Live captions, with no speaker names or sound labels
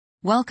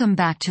Welcome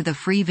back to the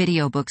Free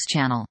Video Books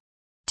channel.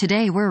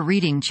 Today we're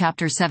reading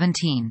Chapter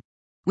 17.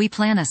 We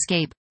Plan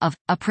Escape, of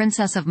A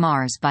Princess of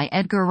Mars by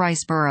Edgar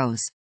Rice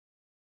Burroughs.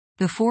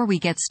 Before we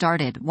get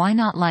started, why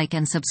not like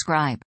and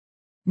subscribe?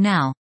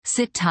 Now,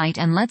 sit tight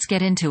and let's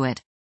get into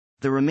it.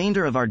 The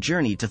remainder of our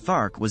journey to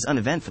Thark was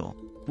uneventful.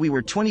 We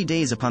were 20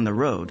 days upon the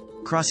road,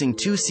 crossing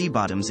 2 sea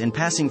bottoms and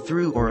passing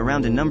through or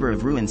around a number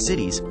of ruined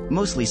cities,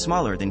 mostly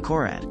smaller than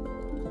Korad.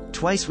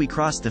 Twice we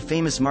crossed the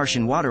famous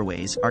Martian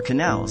waterways, our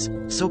canals,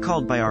 so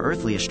called by our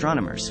earthly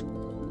astronomers.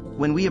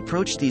 When we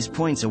approached these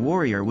points, a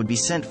warrior would be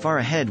sent far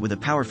ahead with a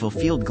powerful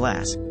field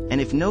glass, and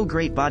if no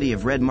great body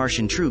of red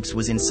Martian troops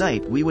was in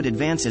sight, we would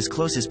advance as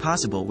close as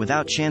possible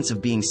without chance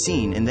of being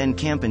seen and then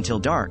camp until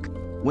dark,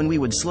 when we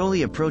would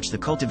slowly approach the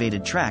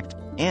cultivated tract,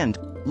 and,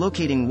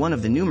 locating one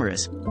of the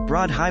numerous,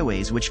 broad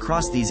highways which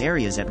cross these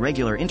areas at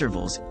regular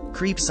intervals,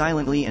 creep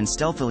silently and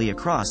stealthily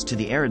across to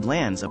the arid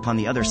lands upon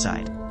the other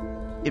side.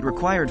 It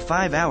required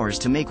 5 hours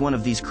to make one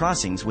of these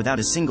crossings without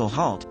a single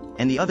halt,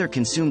 and the other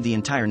consumed the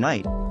entire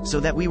night, so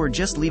that we were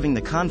just leaving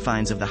the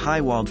confines of the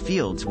high-walled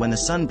fields when the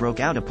sun broke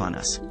out upon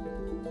us.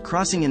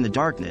 Crossing in the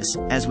darkness,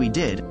 as we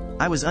did,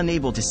 I was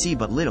unable to see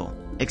but little,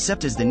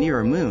 except as the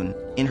nearer moon,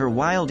 in her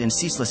wild and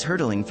ceaseless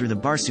hurtling through the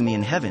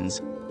Barsoomian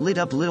heavens, lit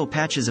up little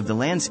patches of the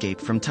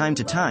landscape from time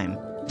to time,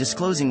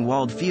 disclosing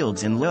walled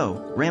fields and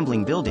low,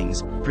 rambling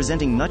buildings,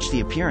 presenting much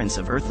the appearance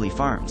of earthly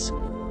farms.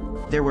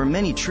 There were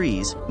many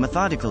trees,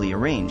 methodically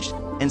arranged,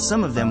 and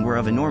some of them were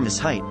of enormous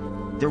height.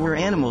 There were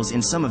animals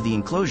in some of the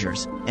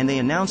enclosures, and they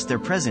announced their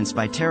presence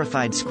by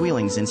terrified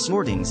squealings and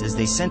snortings as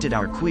they scented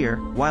our queer,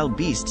 wild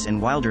beasts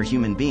and wilder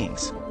human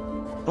beings.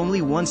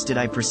 Only once did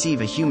I perceive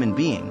a human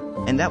being,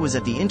 and that was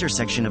at the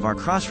intersection of our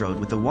crossroad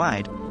with the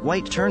wide,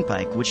 white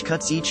turnpike which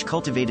cuts each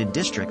cultivated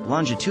district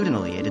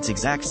longitudinally at its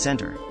exact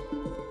center.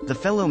 The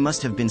fellow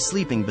must have been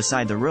sleeping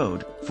beside the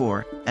road,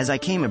 for, as I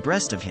came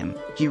abreast of him,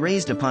 he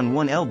raised upon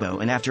one elbow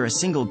and after a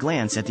single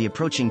glance at the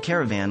approaching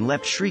caravan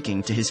leapt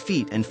shrieking to his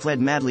feet and fled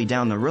madly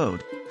down the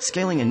road,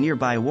 scaling a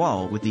nearby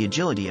wall with the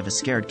agility of a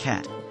scared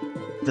cat.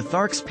 The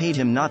Tharks paid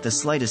him not the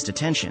slightest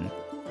attention.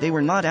 They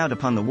were not out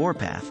upon the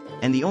warpath,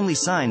 and the only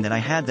sign that I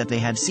had that they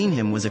had seen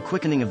him was a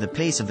quickening of the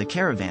pace of the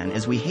caravan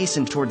as we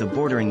hastened toward the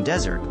bordering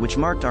desert which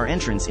marked our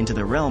entrance into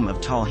the realm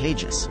of Tal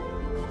Hages.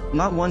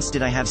 Not once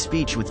did I have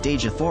speech with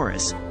Dejah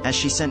Thoris, as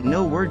she sent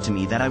no word to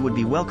me that I would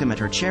be welcome at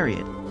her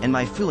chariot, and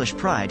my foolish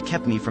pride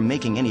kept me from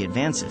making any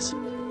advances.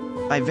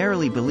 I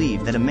verily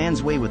believe that a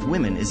man's way with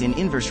women is in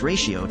inverse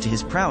ratio to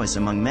his prowess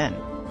among men.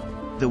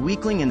 The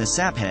weakling and the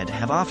saphead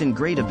have often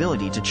great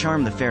ability to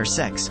charm the fair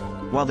sex,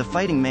 while the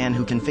fighting man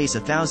who can face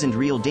 1,000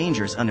 real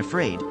dangers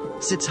unafraid,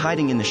 sits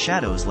hiding in the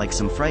shadows like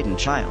some frightened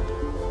child.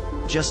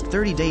 Just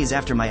 30 days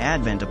after my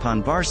advent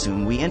upon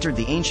Barsoom we entered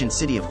the ancient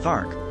city of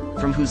Thark,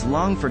 from whose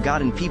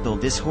long-forgotten people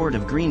this horde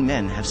of green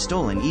men have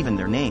stolen even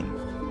their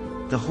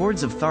name. The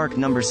hordes of Thark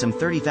number some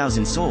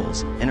 30,000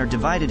 souls, and are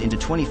divided into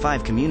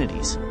 25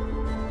 communities.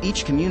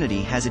 Each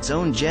community has its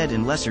own Jed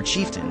and lesser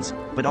chieftains,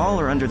 but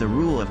all are under the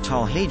rule of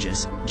Tal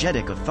Hages,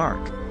 Jeddik of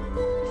Thark.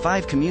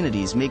 5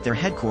 communities make their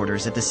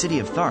headquarters at the city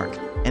of Thark,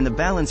 and the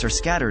balance are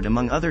scattered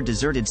among other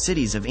deserted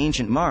cities of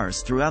ancient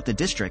Mars throughout the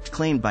district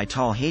claimed by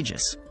Tal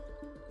Hages.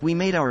 We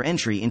made our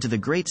entry into the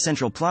great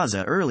central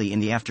plaza early in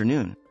the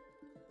afternoon.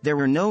 There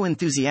were no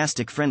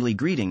enthusiastic friendly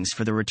greetings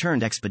for the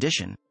returned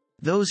expedition.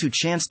 Those who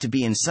chanced to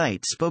be in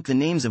sight spoke the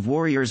names of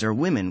warriors or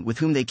women with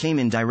whom they came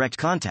in direct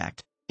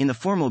contact, in the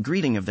formal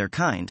greeting of their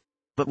kind,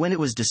 but when it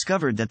was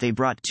discovered that they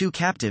brought 2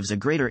 captives a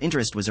greater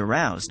interest was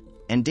aroused,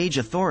 and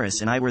Dejah Thoris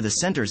and I were the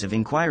centers of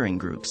inquiring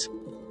groups.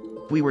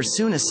 We were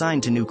soon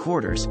assigned to new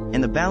quarters,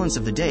 and the balance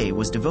of the day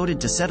was devoted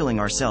to settling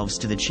ourselves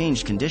to the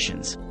changed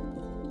conditions.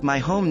 My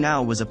home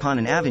now was upon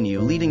an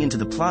avenue leading into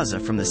the plaza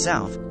from the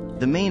south,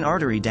 the main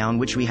artery down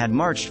which we had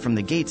marched from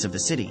the gates of the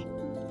city.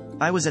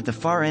 I was at the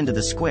far end of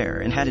the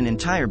square and had an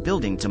entire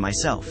building to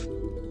myself.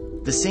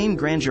 The same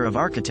grandeur of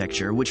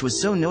architecture which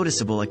was so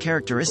noticeable a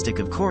characteristic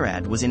of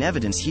Korad was in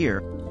evidence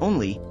here,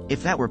 only,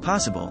 if that were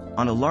possible,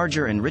 on a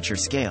larger and richer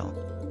scale.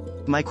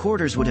 My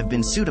quarters would have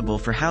been suitable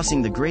for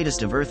housing the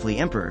greatest of earthly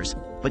emperors,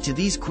 but to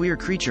these queer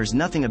creatures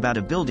nothing about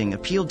a building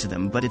appealed to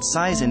them but its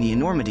size and the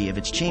enormity of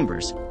its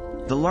chambers.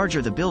 The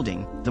larger the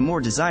building, the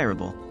more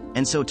desirable,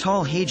 and so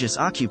Tal Hages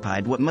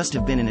occupied what must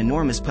have been an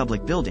enormous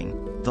public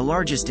building, the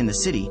largest in the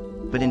city,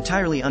 but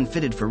entirely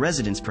unfitted for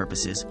residence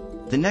purposes.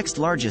 The next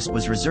largest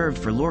was reserved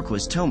for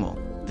Lorqua's Tomel,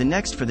 the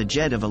next for the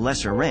Jed of a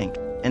lesser rank,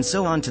 and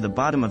so on to the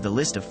bottom of the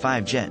list of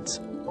 5 Jeds.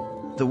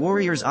 The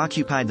warriors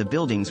occupied the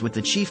buildings with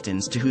the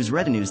chieftains to whose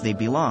retinues they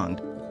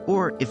belonged,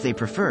 or, if they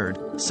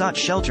preferred, sought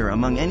shelter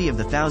among any of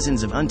the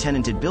thousands of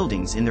untenanted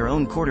buildings in their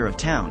own quarter of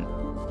town,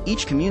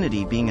 each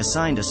community being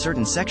assigned a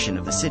certain section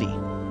of the city.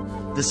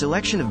 The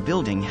selection of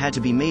building had to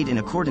be made in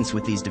accordance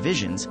with these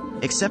divisions,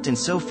 except in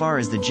so far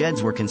as the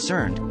Jeds were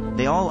concerned,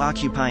 they all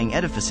occupying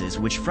edifices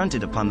which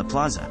fronted upon the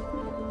plaza.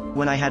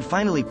 When I had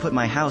finally put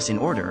my house in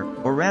order,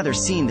 or rather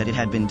seen that it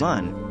had been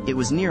done, it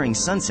was nearing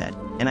sunset,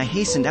 and I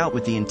hastened out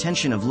with the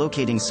intention of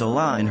locating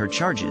Sola and her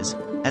charges,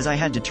 as I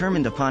had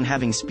determined upon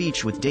having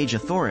speech with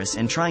Dejah Thoris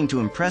and trying to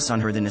impress on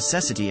her the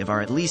necessity of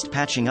our at least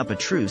patching up a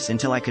truce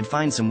until I could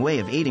find some way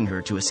of aiding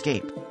her to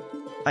escape.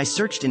 I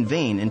searched in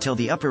vain until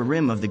the upper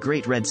rim of the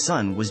great red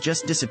sun was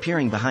just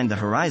disappearing behind the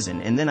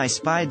horizon, and then I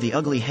spied the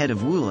ugly head of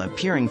Wula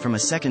peering from a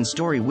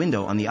second-story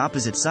window on the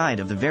opposite side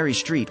of the very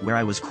street where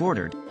I was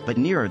quartered, but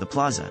nearer the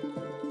plaza.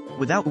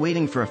 Without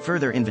waiting for a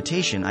further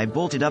invitation, I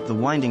bolted up the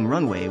winding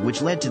runway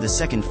which led to the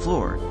second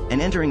floor, and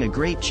entering a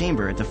great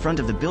chamber at the front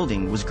of the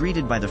building was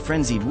greeted by the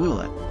frenzied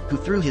Wula, who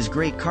threw his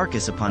great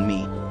carcass upon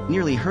me,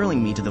 nearly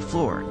hurling me to the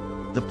floor.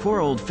 The poor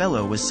old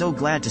fellow was so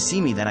glad to see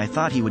me that I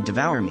thought he would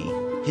devour me.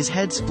 His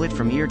head split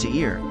from ear to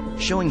ear,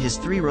 showing his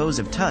 3 rows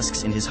of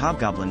tusks in his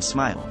hobgoblin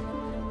smile.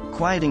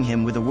 Quieting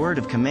him with a word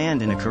of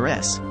command and a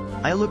caress,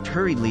 I looked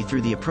hurriedly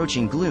through the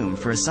approaching gloom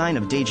for a sign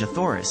of Dejah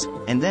Thoris,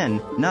 and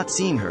then, not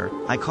seeing her,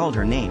 I called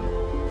her name.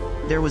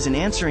 There was an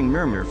answering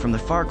murmur from the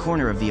far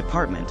corner of the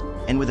apartment,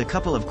 and with a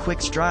couple of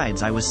quick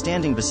strides I was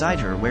standing beside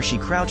her where she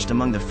crouched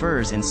among the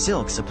furs and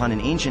silks upon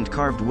an ancient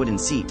carved wooden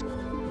seat.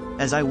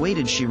 As I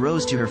waited, she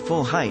rose to her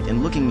full height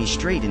and looking me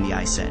straight in the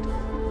eye said,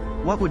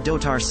 "What would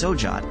Dotar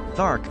Sojat,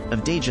 Thark,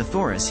 of Dejah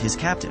Thoris, his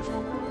captive?"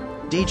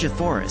 "Dejah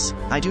Thoris,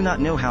 I do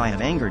not know how I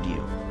have angered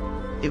you.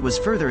 It was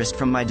furthest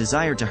from my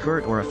desire to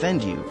hurt or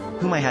offend you,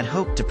 whom I had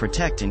hoped to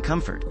protect and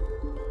comfort.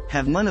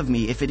 Have none of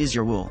me if it is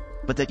your will,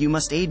 but that you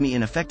must aid me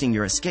in effecting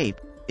your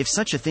escape, if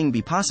such a thing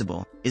be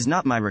possible, is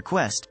not my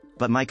request,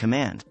 but my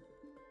command.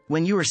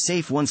 When you are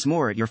safe once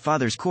more at your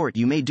father's court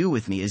you may do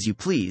with me as you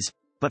please,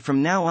 but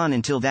from now on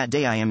until that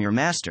day I am your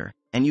master,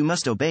 and you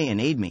must obey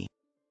and aid me."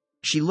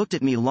 She looked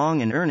at me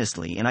long and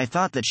earnestly, and I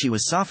thought that she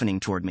was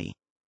softening toward me.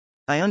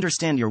 "I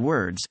understand your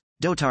words,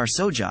 Dotar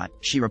Sojat,"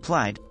 she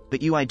replied,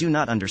 "but you I do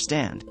not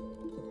understand.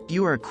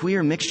 You are a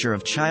queer mixture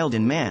of child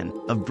and man,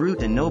 of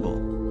brute and noble.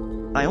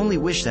 I only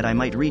wish that I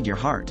might read your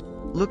heart.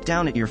 Look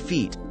down at your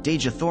feet,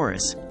 Dejah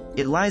Thoris.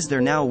 It lies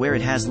there now where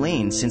it has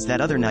lain since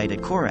that other night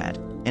at Korad,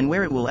 and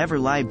where it will ever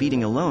lie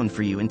beating alone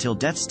for you until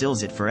death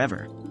stills it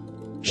forever."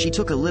 She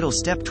took a little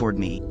step toward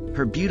me,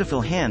 her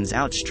beautiful hands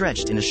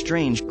outstretched in a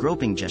strange,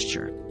 groping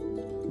gesture.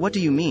 "What do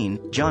you mean,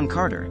 John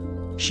Carter?"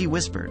 she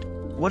whispered.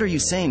 "What are you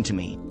saying to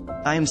me?"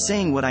 "I am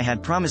saying what I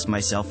had promised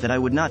myself that I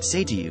would not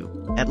say to you,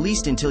 at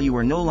least until you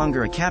were no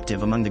longer a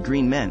captive among the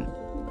green men.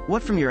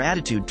 What from your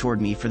attitude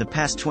toward me for the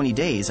past 20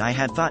 days I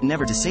had thought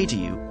never to say to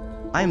you.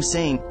 I am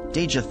saying,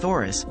 Dejah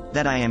Thoris,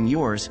 that I am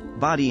yours,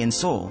 body and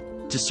soul,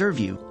 to serve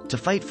you, to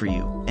fight for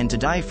you, and to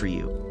die for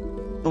you.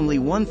 Only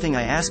one thing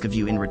I ask of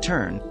you in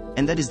return,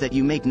 and that is that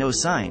you make no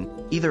sign,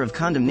 either of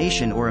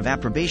condemnation or of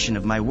approbation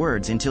of my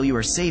words until you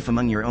are safe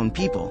among your own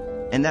people,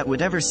 and that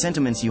whatever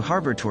sentiments you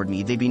harbor toward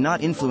me they be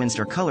not influenced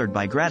or colored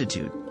by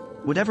gratitude.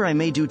 Whatever I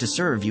may do to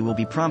serve you will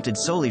be prompted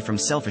solely from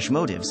selfish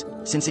motives,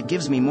 since it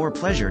gives me more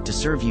pleasure to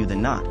serve you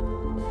than not.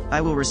 I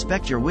will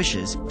respect your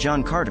wishes,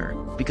 John Carter,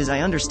 because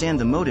I understand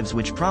the motives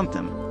which prompt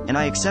them, and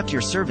I accept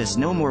your service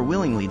no more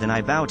willingly than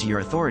I bow to your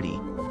authority.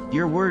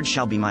 Your word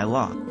shall be my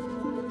law.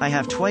 I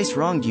have twice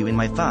wronged you in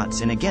my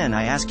thoughts, and again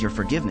I ask your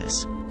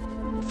forgiveness."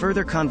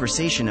 Further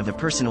conversation of a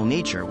personal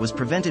nature was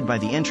prevented by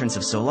the entrance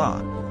of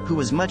Solah, who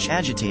was much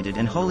agitated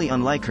and wholly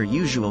unlike her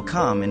usual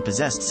calm and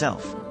possessed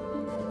self.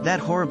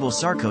 "That horrible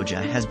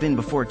Sarkoja has been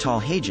before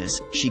Tall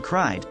Hages," she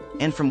cried,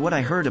 "and from what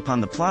I heard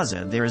upon the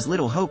plaza there is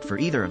little hope for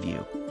either of you."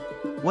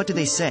 "What do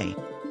they say?"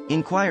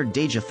 inquired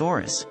Dejah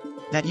Thoris.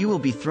 "That you will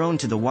be thrown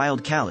to the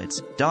wild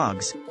callets,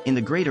 dogs, in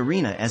the great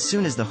arena as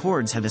soon as the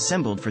hordes have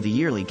assembled for the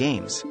yearly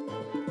games."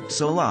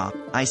 "Solah,"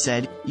 I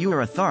said, "you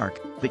are a Thark,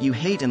 but you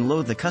hate and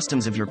loathe the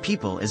customs of your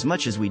people as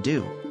much as we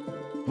do.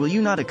 Will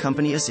you not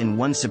accompany us in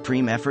one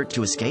supreme effort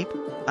to escape?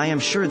 I am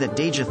sure that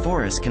Dejah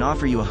Thoris can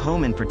offer you a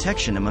home and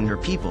protection among her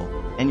people,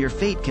 and your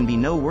fate can be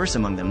no worse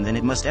among them than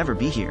it must ever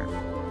be here."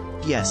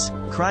 "Yes,"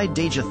 cried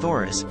Dejah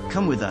Thoris,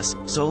 "come with us,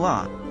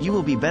 Solah. You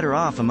will be better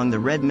off among the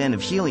red men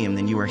of Helium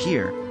than you are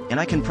here, and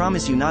I can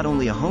promise you not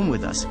only a home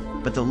with us,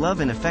 but the love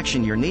and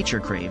affection your nature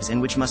craves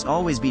and which must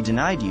always be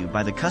denied you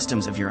by the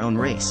customs of your own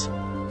race.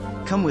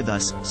 Come with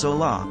us,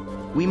 Solah.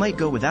 We might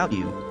go without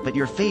you, but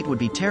your fate would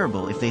be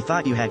terrible if they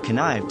thought you had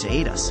connived to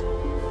aid us.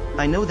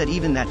 I know that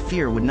even that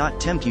fear would not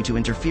tempt you to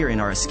interfere in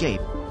our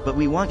escape, but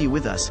we want you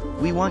with us.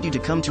 We want you to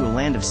come to a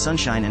land of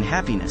sunshine and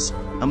happiness,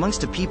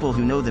 amongst a people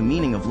who know the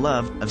meaning of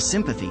love, of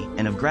sympathy,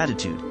 and of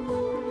gratitude.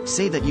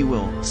 Say that you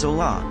will,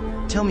 Solah.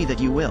 Tell me that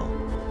you will."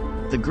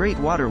 "The great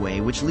waterway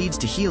which leads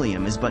to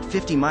Helium is but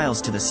 50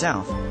 miles to the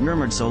south,"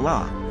 murmured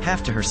Solah,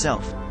 half to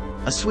herself.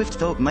 "A swift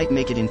thoat might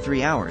make it in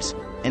 3 hours,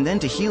 and then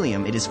to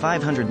Helium it is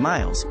 500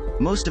 miles,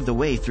 most of the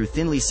way through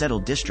thinly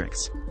settled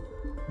districts.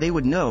 They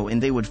would know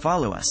and they would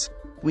follow us.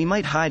 We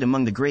might hide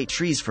among the great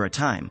trees for a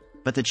time,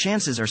 but the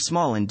chances are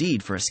small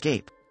indeed for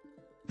escape.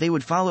 They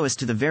would follow us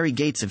to the very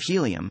gates of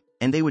Helium,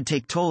 and they would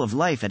take toll of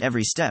life at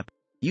every step.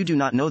 You do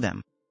not know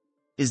them."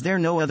 "Is there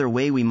no other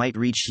way we might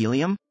reach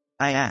Helium?"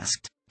 I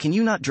asked. "Can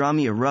you not draw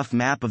me a rough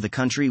map of the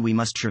country we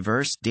must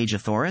traverse, Dejah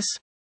Thoris?"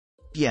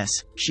 "Yes,"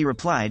 she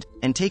replied,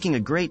 and taking a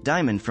great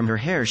diamond from her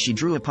hair she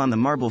drew upon the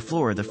marble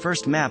floor the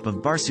first map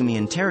of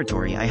Barsumian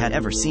territory I had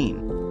ever seen.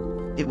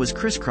 It was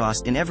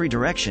crisscrossed in every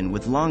direction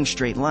with long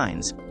straight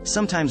lines,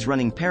 sometimes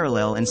running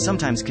parallel and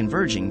sometimes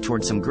converging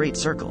toward some great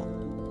circle.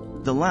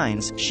 The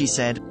lines, she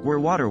said, were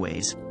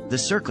waterways, the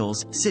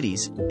circles,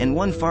 cities, and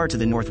one far to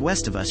the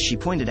northwest of us she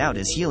pointed out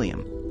as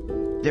Helium.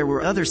 There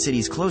were other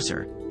cities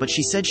closer, but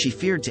she said she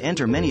feared to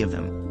enter many of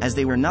them, as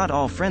they were not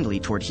all friendly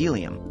toward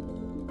Helium.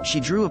 She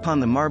drew upon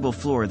the marble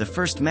floor the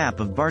first map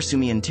of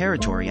Barsumian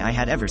territory I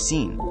had ever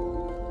seen.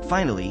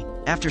 Finally,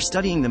 after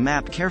studying the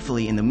map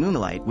carefully in the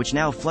moonlight which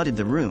now flooded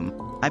the room,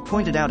 I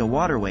pointed out a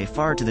waterway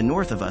far to the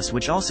north of us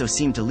which also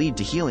seemed to lead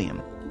to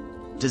Helium.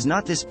 "Does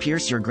not this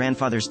pierce your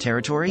grandfather's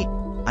territory?"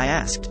 I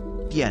asked.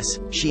 "Yes,"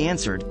 she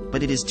answered,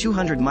 "but it is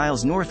 200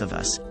 miles north of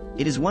us.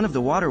 It is one of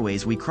the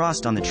waterways we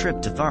crossed on the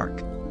trip to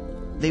Thark."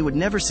 "They would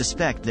never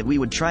suspect that we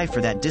would try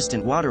for that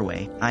distant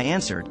waterway," I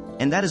answered,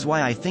 "and that is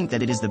why I think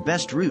that it is the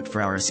best route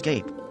for our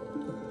escape."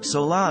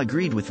 Sola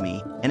agreed with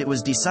me, and it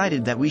was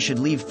decided that we should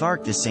leave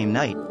Thark this same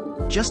night,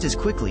 just as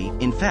quickly,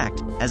 in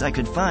fact, as I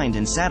could find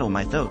and saddle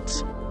my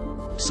thoats.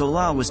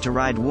 Sola was to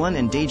ride one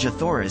and Dejah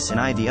Thoris and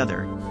I the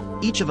other,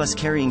 each of us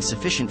carrying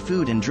sufficient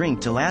food and drink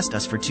to last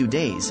us for 2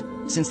 days,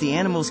 since the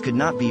animals could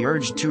not be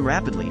urged too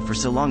rapidly for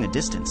so long a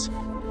distance.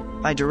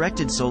 I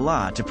directed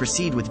Sola to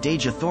proceed with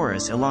Dejah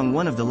Thoris along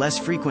one of the less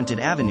frequented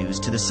avenues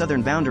to the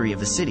southern boundary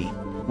of the city,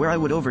 where I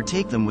would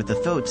overtake them with the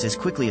thoats as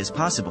quickly as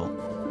possible.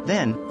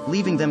 Then,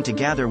 leaving them to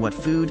gather what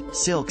food,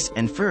 silks,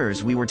 and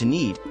furs we were to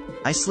need,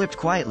 I slipped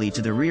quietly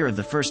to the rear of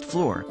the first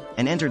floor,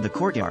 and entered the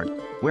courtyard,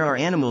 where our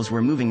animals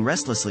were moving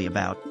restlessly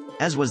about,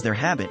 as was their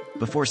habit,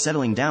 before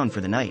settling down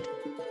for the night.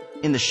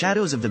 In the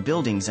shadows of the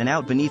buildings and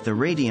out beneath the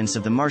radiance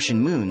of the Martian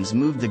moons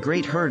moved the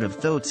great herd of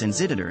thoats and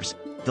zitidars,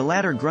 the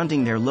latter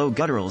grunting their low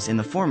gutturals and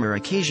the former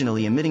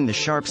occasionally emitting the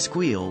sharp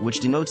squeal which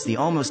denotes the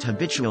almost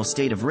habitual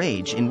state of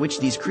rage in which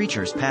these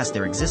creatures pass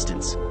their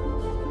existence.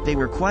 They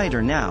were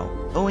quieter now,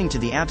 owing to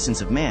the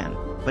absence of man,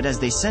 but as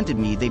they scented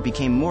me they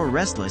became more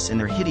restless and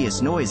their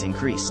hideous noise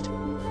increased.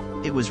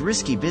 It was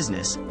risky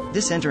business,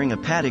 this entering a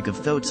paddock of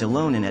thoats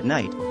alone and at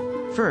night.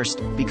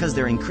 First, because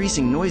their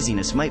increasing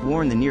noisiness might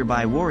warn the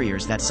nearby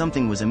warriors that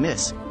something was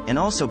amiss, and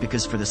also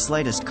because for the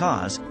slightest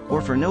cause,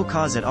 or for no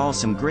cause at all,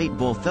 some great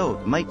bull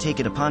thoat might take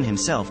it upon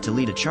himself to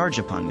lead a charge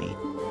upon me.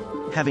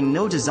 Having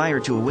no desire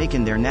to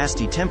awaken their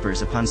nasty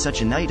tempers upon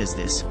such a night as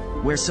this,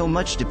 where so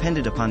much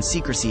depended upon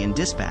secrecy and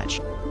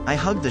dispatch, I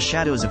hugged the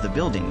shadows of the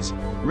buildings,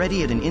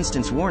 ready at an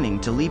instant's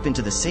warning to leap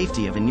into the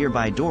safety of a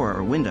nearby door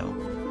or window.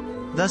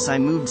 Thus I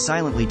moved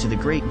silently to the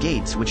great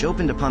gates which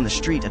opened upon the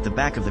street at the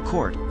back of the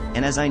court,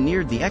 and as I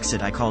neared the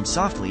exit I called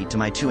softly to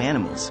my 2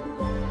 animals.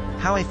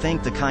 How I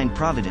thanked the kind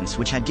Providence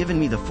which had given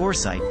me the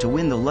foresight to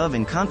win the love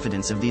and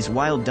confidence of these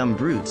wild dumb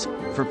brutes,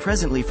 for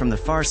presently from the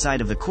far side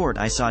of the court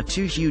I saw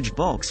 2 huge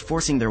bulks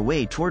forcing their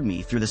way toward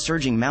me through the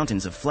surging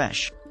mountains of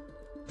flesh.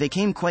 They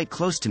came quite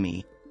close to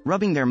me,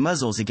 rubbing their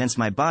muzzles against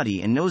my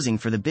body and nosing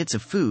for the bits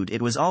of food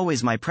it was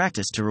always my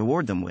practice to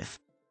reward them with.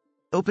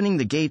 Opening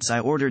the gates I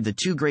ordered the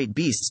 2 great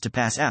beasts to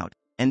pass out,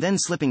 and then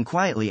slipping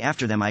quietly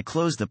after them I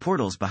closed the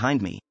portals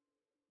behind me.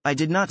 I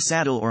did not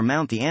saddle or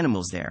mount the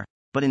animals there,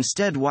 but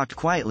instead walked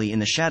quietly in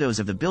the shadows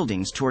of the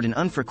buildings toward an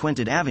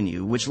unfrequented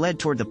avenue which led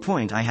toward the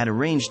point I had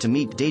arranged to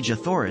meet Dejah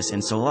Thoris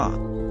and Sola.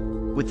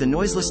 With the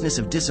noiselessness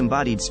of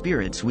disembodied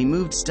spirits we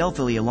moved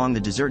stealthily along the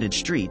deserted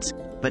streets,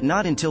 but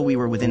not until we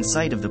were within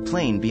sight of the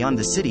plain beyond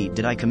the city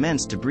did I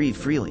commence to breathe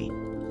freely.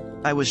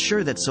 I was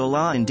sure that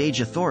Sola and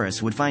Dejah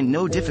Thoris would find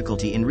no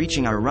difficulty in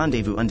reaching our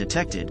rendezvous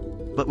undetected,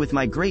 but with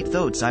my great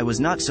thoats I was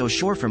not so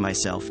sure for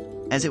myself,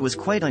 as it was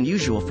quite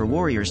unusual for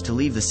warriors to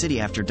leave the city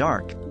after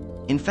dark.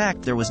 In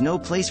fact, there was no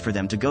place for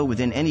them to go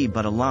within any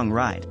but a long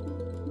ride.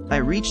 I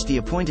reached the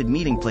appointed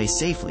meeting place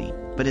safely,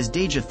 but as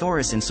Dejah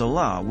Thoris and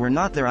Sola were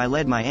not there I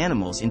led my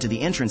animals into the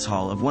entrance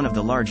hall of one of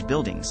the large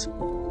buildings.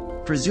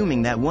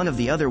 Presuming that one of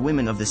the other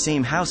women of the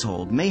same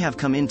household may have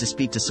come in to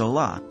speak to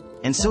Sola,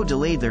 and so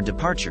delayed their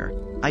departure,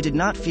 I did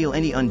not feel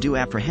any undue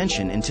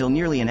apprehension until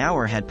nearly an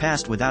hour had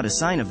passed without a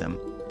sign of them,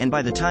 and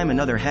by the time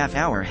another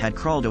half-hour had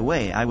crawled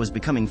away I was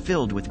becoming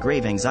filled with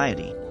grave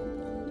anxiety.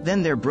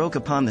 Then there broke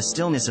upon the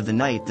stillness of the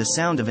night the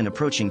sound of an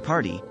approaching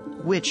party,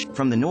 which,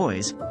 from the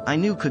noise, I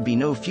knew could be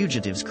no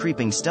fugitives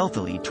creeping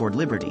stealthily toward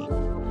liberty.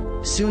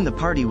 Soon the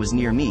party was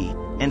near me,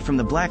 and from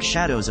the black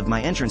shadows of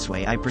my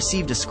entranceway I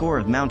perceived a score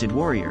of mounted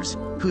warriors,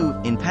 who,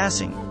 in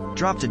passing,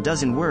 dropped a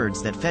dozen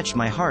words that fetched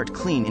my heart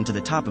clean into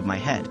the top of my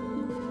head.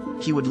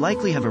 He would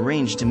likely have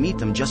arranged to meet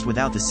them just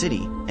without the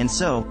city, and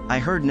so, I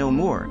heard no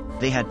more.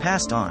 They had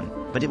passed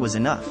on, but it was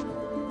enough.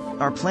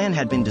 Our plan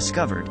had been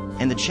discovered,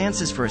 and the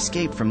chances for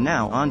escape from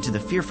now on to the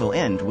fearful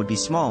end would be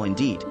small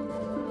indeed.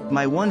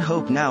 My one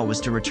hope now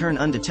was to return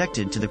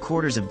undetected to the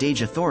quarters of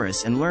Dejah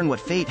Thoris and learn what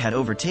fate had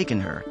overtaken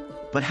her,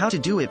 but how to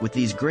do it with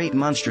these great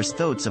monstrous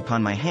thoats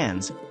upon my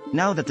hands,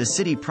 now that the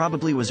city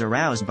probably was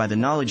aroused by the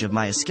knowledge of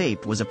my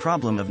escape, was a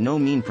problem of no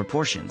mean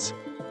proportions.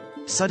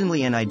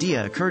 Suddenly an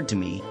idea occurred to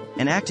me,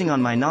 and acting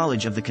on my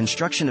knowledge of the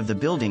construction of the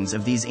buildings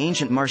of these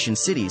ancient Martian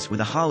cities with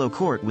a hollow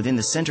court within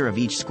the center of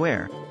each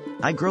square,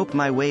 I groped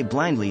my way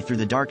blindly through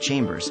the dark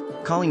chambers,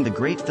 calling the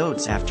great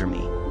thoats after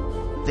me.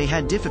 They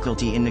had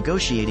difficulty in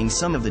negotiating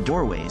some of the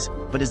doorways,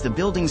 but as the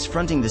buildings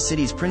fronting the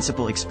city's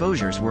principal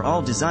exposures were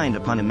all designed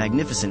upon a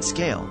magnificent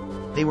scale,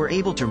 they were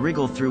able to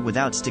wriggle through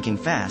without sticking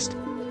fast,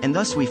 and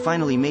thus we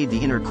finally made the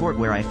inner court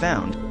where I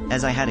found,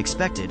 as I had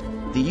expected,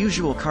 the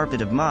usual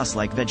carpet of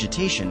moss-like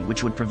vegetation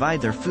which would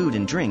provide their food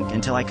and drink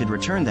until I could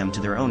return them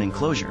to their own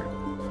enclosure.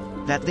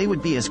 That they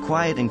would be as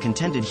quiet and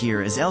contented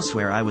here as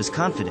elsewhere I was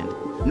confident,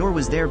 nor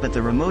was there but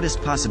the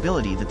remotest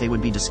possibility that they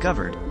would be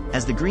discovered,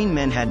 as the green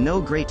men had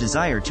no great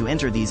desire to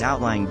enter these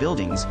outlying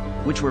buildings,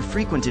 which were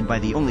frequented by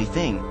the only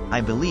thing,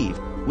 I believe,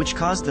 which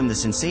caused them the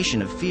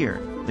sensation of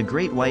fear, the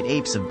great white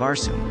apes of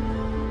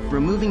Barsoom.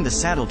 Removing the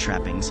saddle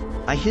trappings,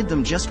 I hid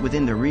them just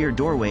within the rear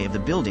doorway of the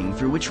building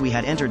through which we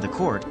had entered the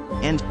court,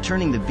 and,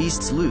 turning the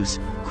beasts loose,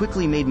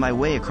 quickly made my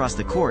way across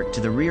the court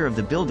to the rear of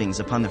the buildings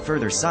upon the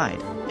further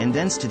side, and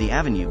thence to the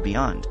avenue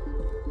beyond.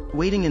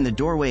 Waiting in the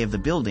doorway of the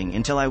building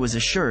until I was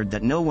assured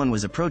that no one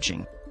was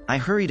approaching, I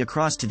hurried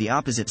across to the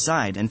opposite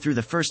side and through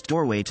the first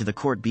doorway to the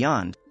court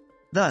beyond.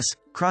 Thus,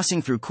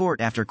 crossing through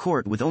court after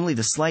court with only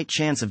the slight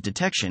chance of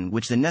detection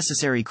which the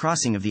necessary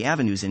crossing of the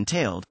avenues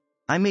entailed,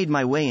 I made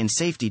my way in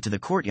safety to the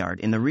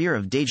courtyard in the rear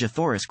of Dejah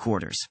Thoris'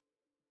 quarters.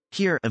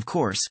 Here, of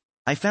course,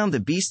 I found the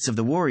beasts of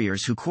the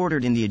warriors who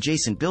quartered in the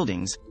adjacent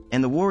buildings,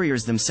 and the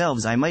warriors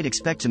themselves I might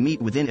expect to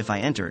meet within if I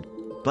entered,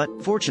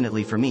 but,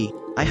 fortunately for me,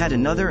 I had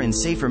another and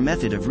safer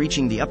method of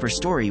reaching the upper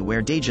story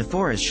where Dejah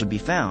Thoris should be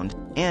found,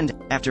 and,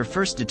 after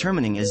first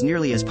determining as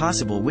nearly as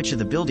possible which of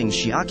the buildings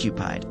she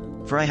occupied,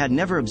 for I had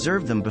never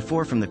observed them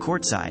before from the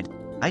courtside,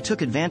 I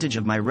took advantage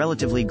of my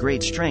relatively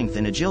great strength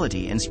and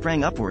agility and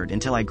sprang upward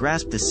until I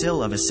grasped the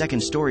sill of a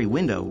second-story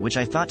window which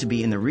I thought to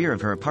be in the rear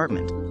of her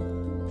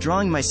apartment.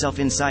 Drawing myself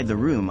inside the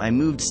room, I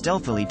moved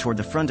stealthily toward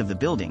the front of the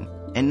building,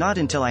 and not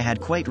until I had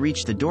quite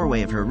reached the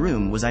doorway of her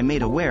room was I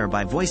made aware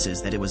by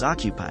voices that it was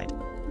occupied.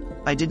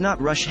 I did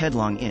not rush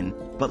headlong in,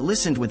 but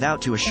listened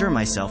without to assure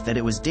myself that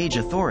it was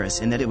Dejah Thoris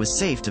and that it was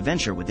safe to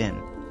venture within.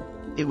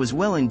 It was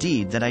well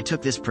indeed that I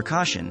took this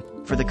precaution,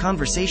 for the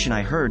conversation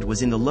I heard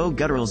was in the low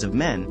gutturals of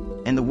men,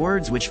 and the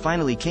words which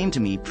finally came to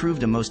me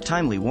proved a most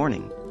timely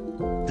warning.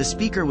 The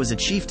speaker was a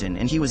chieftain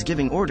and he was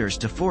giving orders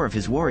to 4 of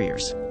his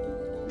warriors.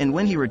 And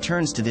when he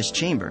returns to this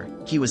chamber,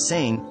 he was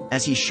saying,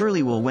 as he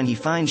surely will when he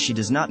finds she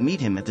does not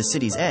meet him at the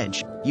city's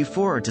edge, you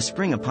 4 are to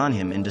spring upon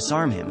him and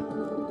disarm him.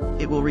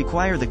 It will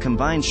require the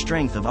combined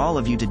strength of all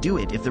of you to do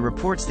it if the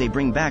reports they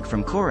bring back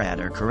from Korad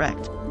are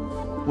correct.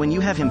 When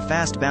you have him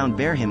fast bound,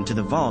 bear him to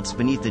the vaults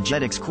beneath the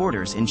Jedik's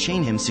quarters and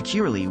chain him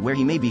securely where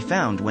he may be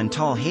found when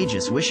Tal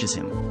Hages wishes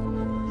him.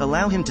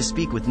 Allow him to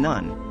speak with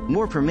none,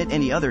 nor permit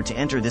any other to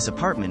enter this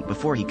apartment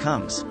before he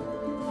comes.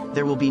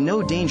 There will be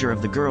no danger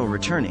of the girl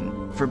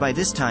returning, for by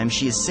this time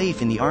she is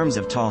safe in the arms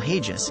of Tal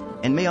Hages,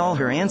 and may all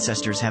her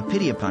ancestors have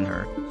pity upon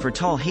her, for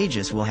Tal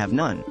Hages will have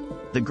none.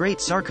 The great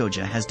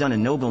Sarkoja has done a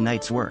noble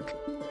knight's work.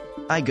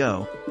 I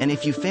go, and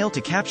if you fail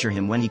to capture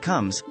him when he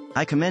comes,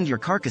 I commend your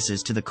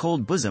carcasses to the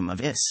cold bosom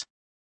of Is.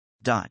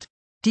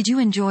 Did you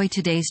enjoy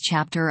today's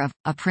chapter of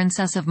A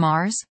Princess of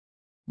Mars?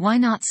 Why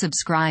not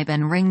subscribe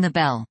and ring the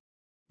bell?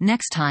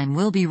 Next time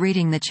we'll be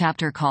reading the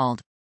chapter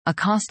called A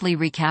Costly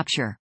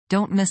Recapture.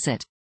 Don't miss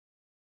it.